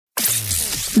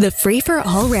The Free for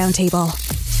All Roundtable.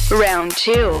 Round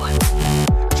 2.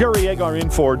 Jerry Agar in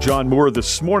for John Moore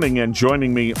this morning, and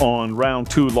joining me on Round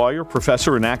 2, lawyer,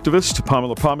 professor, and activist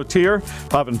Pamela Palmater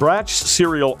Paven Bratch,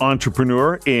 serial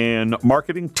entrepreneur in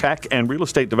marketing, tech, and real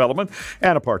estate development,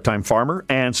 and a part-time farmer,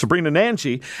 and Sabrina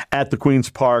Nanji at the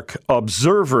Queen's Park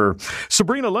Observer.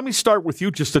 Sabrina, let me start with you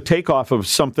just to take off of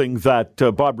something that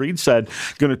Bob Reed said,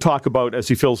 going to talk about as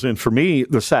he fills in for me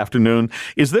this afternoon.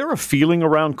 Is there a feeling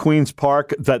around Queen's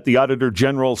Park that the Auditor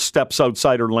General steps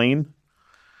outside her lane?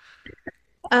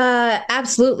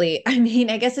 Absolutely. I mean,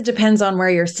 I guess it depends on where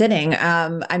you're sitting.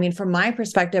 I mean, from my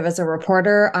perspective as a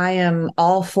reporter, I am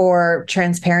all for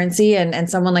transparency, and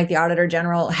someone like the Auditor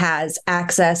General has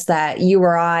access that you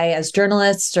or I as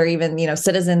journalists or even,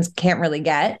 citizens can't really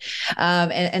get.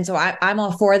 And so I'm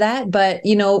all for that. But,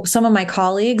 some of my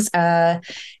colleagues,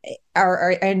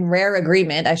 are in rare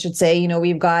agreement, I should say.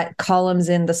 We've got columns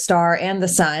in the Star and the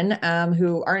Sun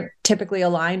who aren't typically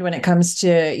aligned when it comes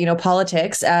to,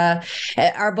 politics,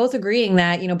 are both agreeing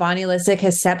that, Bonnie Lysyk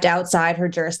has stepped outside her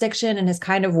jurisdiction and has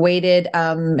kind of waded,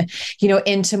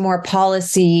 into more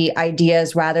policy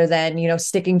ideas rather than,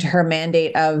 sticking to her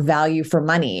mandate of value for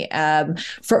money.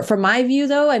 From my view,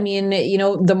 though, I mean,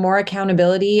 the more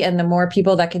accountability and the more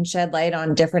people that can shed light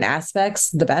on different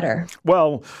aspects, the better.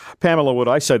 Well, Pamela, what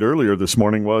I said earlier this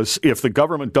morning was, if the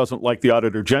government doesn't like the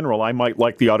Auditor General, I might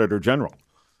like the Auditor General.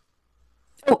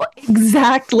 Oh,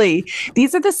 exactly.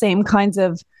 These are the same kinds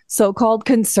of so-called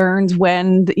concerns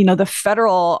when, the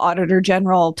federal Auditor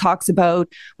General talks about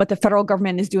what the federal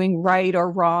government is doing right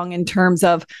or wrong in terms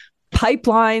of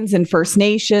pipelines and First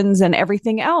Nations and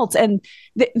everything else. And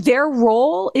their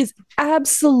role is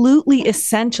absolutely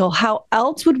essential. How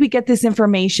else would we get this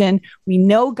information? We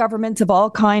know governments of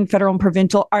all kinds, federal and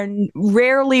provincial, are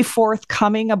rarely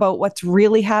forthcoming about what's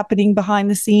really happening behind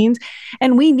the scenes.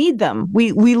 And we need them.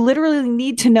 We literally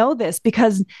need to know this,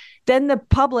 because then the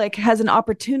public has an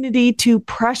opportunity to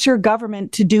pressure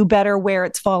government to do better where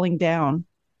it's falling down.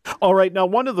 All right. Now,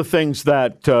 one of the things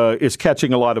that is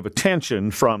catching a lot of attention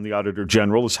from the Auditor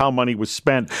General is how money was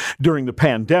spent during the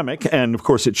pandemic. And of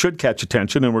course, it should catch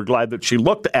attention, and we're glad that she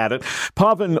looked at it.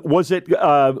 Paven, was it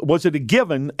a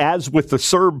given, as with the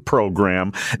CERB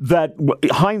program, that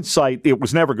hindsight, it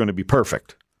was never going to be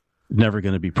perfect? Never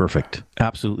going to be perfect.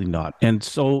 Absolutely not. And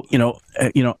so,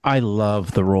 I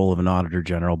love the role of an Auditor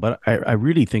General, but I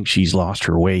really think she's lost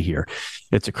her way here.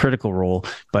 It's a critical role,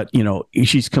 but,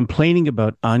 she's complaining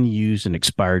about unused and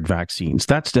expired vaccines.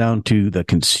 That's down to the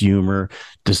consumer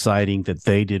deciding that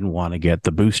they didn't want to get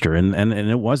the booster. And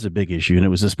it was a big issue. And it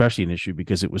was especially an issue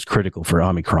because it was critical for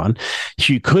Omicron.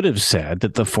 She could have said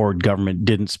that the Ford government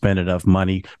didn't spend enough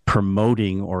money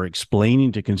promoting or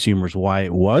explaining to consumers why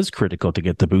it was critical to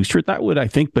get the booster. That would, I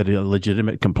think, be a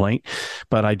legitimate complaint.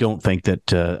 But I don't think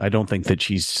that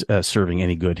she's serving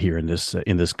any good here in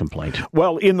this complaint.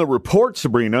 Well, in the report,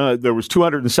 Sabrina, there was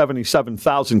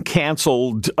 277,000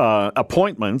 canceled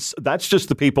appointments. That's just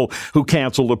the people who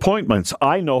canceled appointments.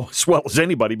 I know as well as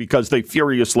anybody, because they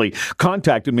furiously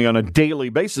contacted me on a daily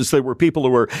basis. There were people who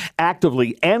were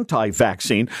actively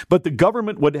anti-vaccine, but the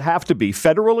government would have to be,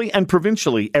 federally and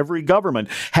provincially, every government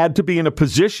had to be in a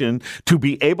position to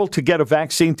be able to get a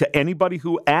vaccine to anybody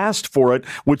who asked for it,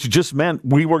 which just meant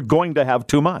we were going to have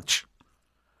too much.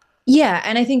 Yeah.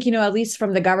 And I think, at least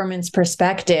from the government's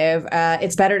perspective,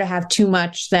 it's better to have too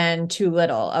much than too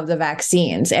little of the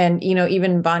vaccines. And,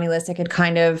 even Bonnie Lysyk had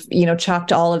kind of,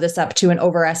 chalked all of this up to an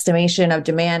overestimation of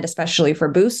demand, especially for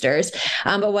boosters.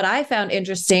 But what I found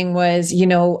interesting was,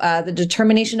 the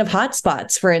determination of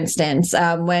hotspots, for instance,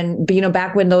 when,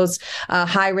 back when those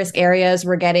high risk areas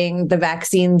were getting the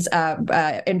vaccines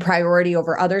in priority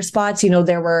over other spots,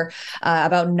 there were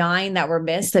about 9 that were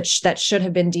missed that should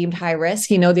have been deemed high risk.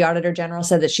 The Auditor General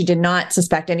said that she did not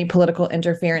suspect any political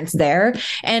interference there.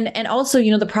 And also,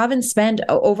 the province spent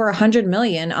over $100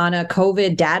 million on a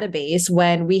COVID database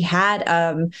when we had,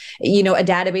 a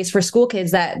database for school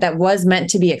kids that was meant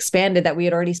to be expanded, that we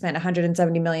had already spent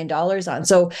 $170 million on.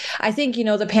 So I think,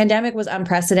 the pandemic was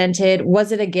unprecedented.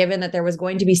 Was it a given that there was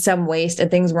going to be some waste and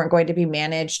things weren't going to be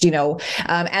managed,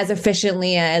 as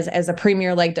efficiently as a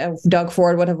premier like Doug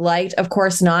Ford would have liked? Of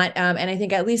course not. And I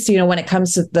think at least, when it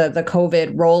comes to the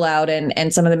COVID rollout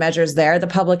and some of the measures there, the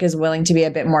public is willing to be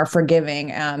a bit more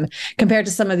forgiving compared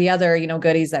to some of the other,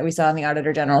 goodies that we saw in the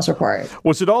Auditor General's report.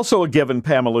 Was it also a given,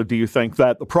 Pamela, do you think,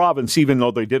 that the province, even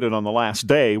though they did it on the last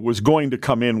day, was going to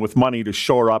come in with money to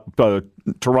shore up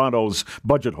Toronto's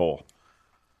budget hole?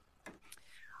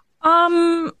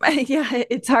 Yeah,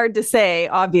 it's hard to say,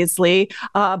 obviously,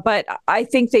 but I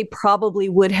think they probably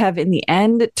would have in the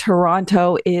end.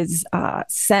 Toronto is,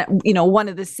 one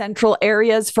of the central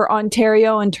areas for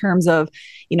Ontario in terms of,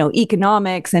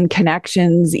 economics and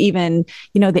connections. Even,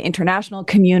 the international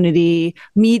community,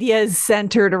 media is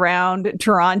centered around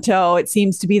Toronto. It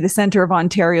seems to be the center of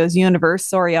Ontario's universe.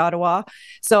 Sorry, Ottawa.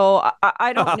 So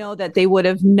I don't know that they would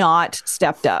have not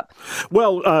stepped up.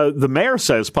 Well, the mayor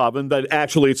says, Pavan, that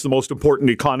actually it's the most important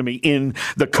economy in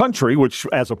the country, which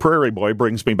as a prairie boy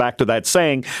brings me back to that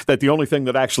saying that the only thing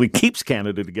that actually keeps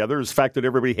Canada together is the fact that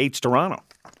everybody hates Toronto.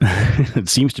 It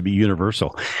seems to be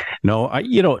universal. No,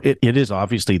 it is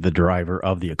obviously the driver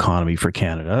of the economy for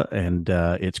Canada, and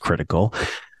it's critical.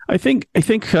 I think,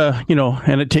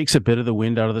 and it takes a bit of the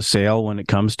wind out of the sail when it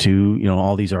comes to,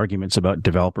 all these arguments about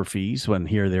developer fees, when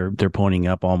here they're ponying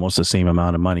up almost the same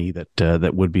amount of money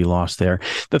that would be lost there.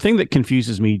 The thing that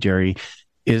confuses me, Jerry,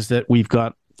 is that we've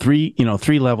got three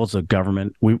levels of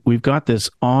government. We've got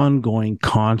this ongoing,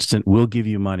 constant, we'll give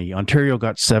you money. Ontario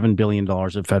got $7 billion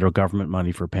of federal government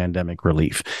money for pandemic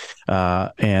relief.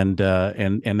 And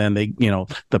then they,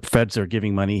 the feds are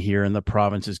giving money here and the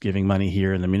province is giving money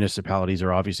here and the municipalities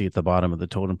are obviously at the bottom of the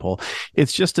totem pole.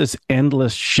 It's just this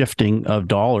endless shifting of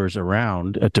dollars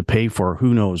around to pay for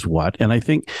who knows what. And I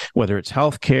think whether it's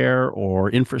healthcare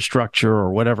or infrastructure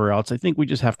or whatever else, I think we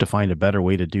just have to find a better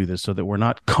way to do this so that we're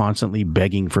not constantly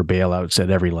begging for bailouts at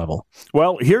every level.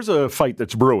 Well, here's a fight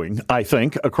that's brewing, I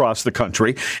think, across the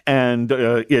country, and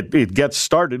it gets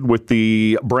started with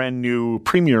the brand new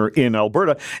premier in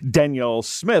Alberta, Danielle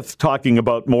Smith, talking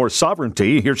about more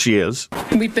sovereignty. Here she is.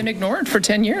 We've been ignored for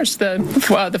 10 years.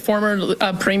 The former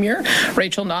premier,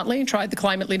 Rachel Notley, tried the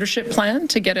climate leadership plan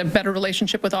to get a better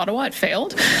relationship with Ottawa. It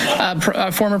failed.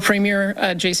 Former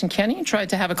premier Jason Kenney tried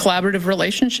to have a collaborative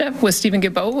relationship with Stephen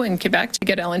Guilbeault in Quebec to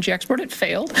get LNG export. It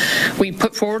failed. We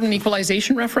put forward an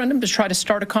equalization referendum to try to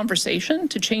start a conversation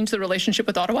to change the relationship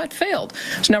with Ottawa. It failed.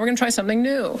 So now we're going to try something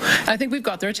new. I think we've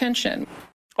got their attention.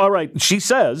 All right. She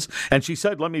said,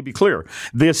 let me be clear,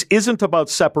 this isn't about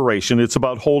separation. It's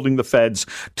about holding the feds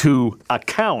to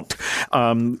account.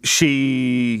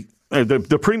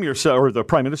 The premier said, or the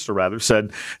prime minister rather,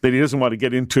 said that he doesn't want to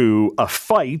get into a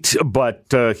fight, but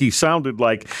he sounded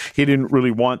like he didn't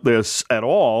really want this at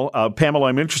all. Pamela,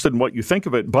 I'm interested in what you think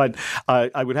of it, but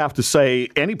I would have to say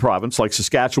any province like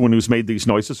Saskatchewan who's made these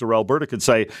noises or Alberta could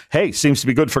say, hey, seems to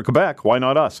be good for Quebec. Why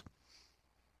not us?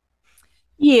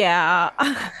 Yeah.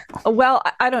 Well,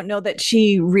 I don't know that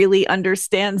she really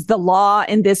understands the law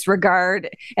in this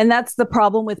regard. And that's the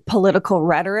problem with political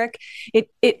rhetoric.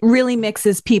 It really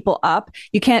mixes people up.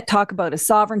 You can't talk about a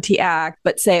sovereignty act,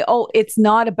 but say, oh, it's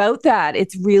not about that.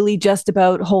 It's really just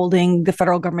about holding the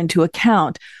federal government to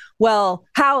account. Well,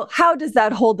 how does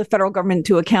that hold the federal government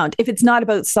to account if it's not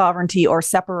about sovereignty or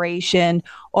separation,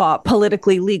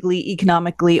 politically, legally,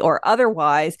 economically, or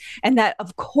otherwise? And that,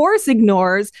 of course,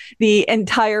 ignores the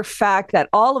entire fact that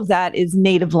all of that is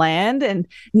native land and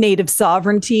native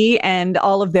sovereignty and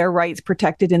all of their rights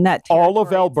protected in that territory. All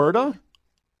of Alberta?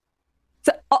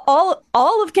 So,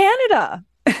 all of Canada.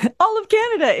 All of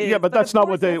Canada is. Yeah, but that's not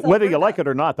what whether you like it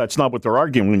or not, that's not what they're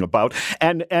arguing about.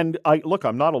 And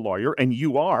I'm not a lawyer, and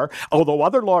you are, although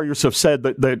other lawyers have said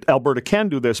that Alberta can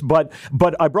do this. But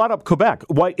I brought up Quebec.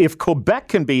 Why, if Quebec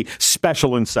can be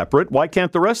special and separate, why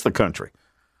can't the rest of the country?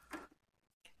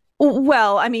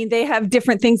 Well, I mean, they have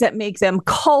different things that make them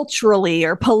culturally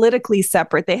or politically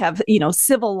separate. They have,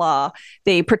 civil law.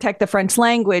 They protect the French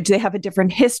language. They have a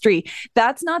different history.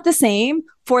 That's not the same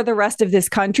for the rest of this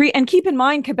country. And keep in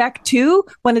mind, Quebec, too,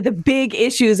 one of the big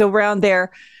issues around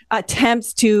their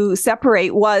attempts to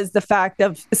separate was the fact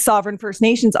of sovereign First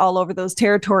Nations all over those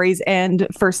territories and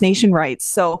First Nation rights.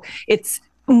 So it's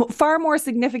far more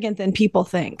significant than people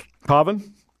think. Pavan?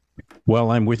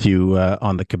 Well, I'm with you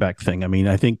on the Quebec thing. I mean,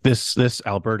 I think this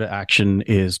Alberta action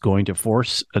is going to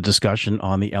force a discussion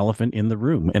on the elephant in the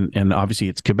room. And obviously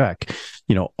it's Quebec.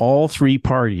 All three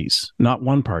parties, not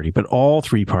one party, but all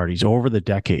three parties over the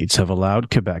decades have allowed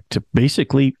Quebec to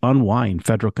basically unwind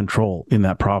federal control in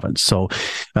that province. So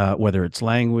whether it's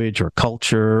language or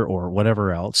culture or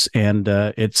whatever else, and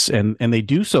they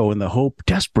do so in the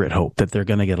desperate hope that they're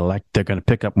going to get elected, they're going to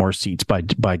pick up more seats by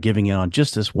giving in on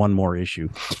just this one more issue.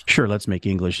 Sure, let's make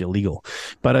English illegal.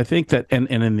 But I think that, and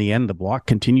in the end, the Bloc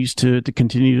continues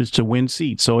to win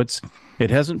seats. So it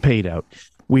hasn't paid out.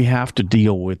 we have to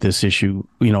deal with this issue.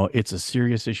 You know, it's a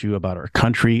serious issue about our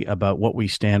country, about what we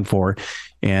stand for.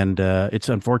 And it's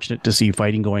unfortunate to see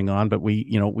fighting going on, but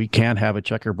we can't have a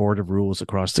checkerboard of rules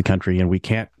across the country, and we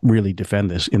can't really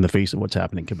defend this in the face of what's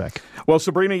happening in Quebec. Well,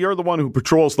 Sabrina, you're the one who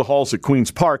patrols the halls at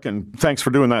Queen's Park, and thanks for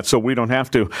doing that so we don't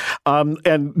have to.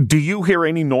 And do you hear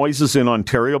any noises in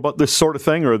Ontario about this sort of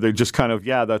thing, or are they just kind of,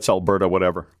 yeah, that's Alberta,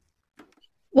 whatever?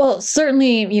 Well,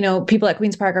 certainly, people at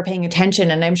Queen's Park are paying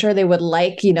attention, and I'm sure they would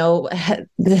like,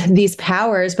 these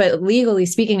powers. But legally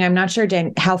speaking, I'm not sure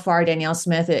how far Danielle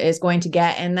Smith is going to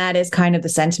get. And that is kind of the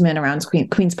sentiment around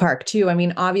Queen's Park, too. I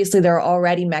mean, obviously, there are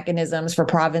already mechanisms for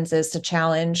provinces to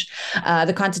challenge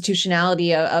the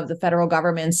constitutionality of the federal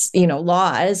government's,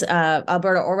 laws.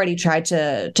 Alberta already tried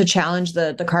to challenge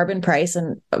the carbon price,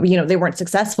 and, they weren't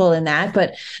successful in that.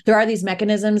 But there are these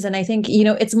mechanisms. And I think,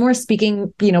 it's more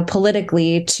speaking,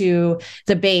 politically to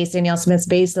the base, Danielle Smith's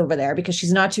base over there, because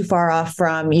she's not too far off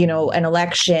from, an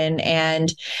election.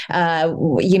 And,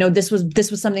 this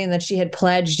was something that she had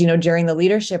pledged, during the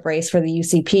leadership race for the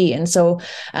UCP. And so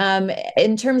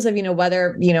in terms of,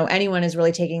 whether, anyone is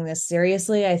really taking this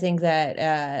seriously, I think that,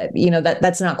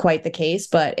 that's not quite the case,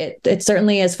 but it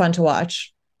certainly is fun to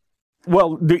watch.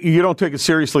 Well, you don't take it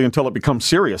seriously until it becomes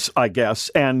serious, I guess.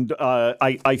 And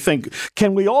I think,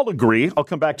 can we all agree, I'll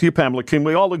come back to you, Pamela, can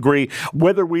we all agree,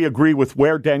 whether we agree with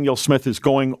where Danielle Smith is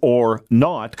going or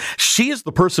not, she is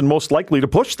the person most likely to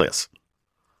push this?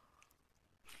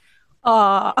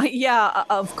 Yeah,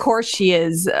 of course she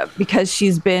is, because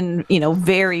she's been,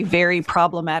 very, very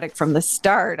problematic from the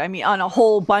start. I mean, on a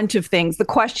whole bunch of things. The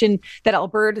question that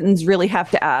Albertans really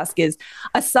have to ask is,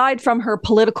 aside from her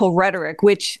political rhetoric,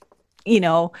 which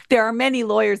there are many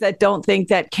lawyers that don't think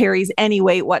that carries any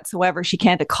weight whatsoever. She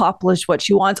can't accomplish what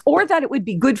she wants, or that it would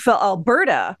be good for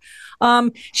Alberta.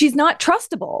 She's not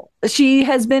trustable. She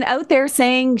has been out there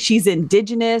saying she's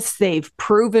Indigenous. They've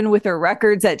proven with her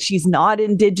records that she's not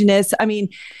Indigenous. I mean,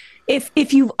 if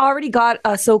you've already got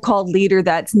a so-called leader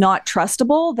that's not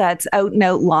trustable, that's out and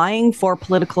out lying for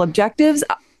political objectives,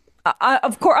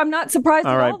 of course, I'm not surprised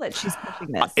at all that she's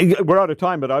pushing this. We're out of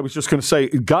time, but I was just going to say,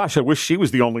 gosh, I wish she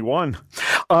was the only one.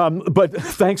 But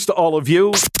thanks to all of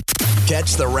you.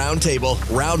 Catch the Roundtable,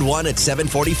 round 1 at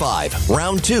 7:45,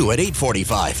 round 2 at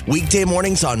 8:45. Weekday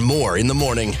mornings on More in the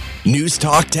Morning. News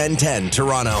Talk 1010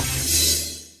 Toronto.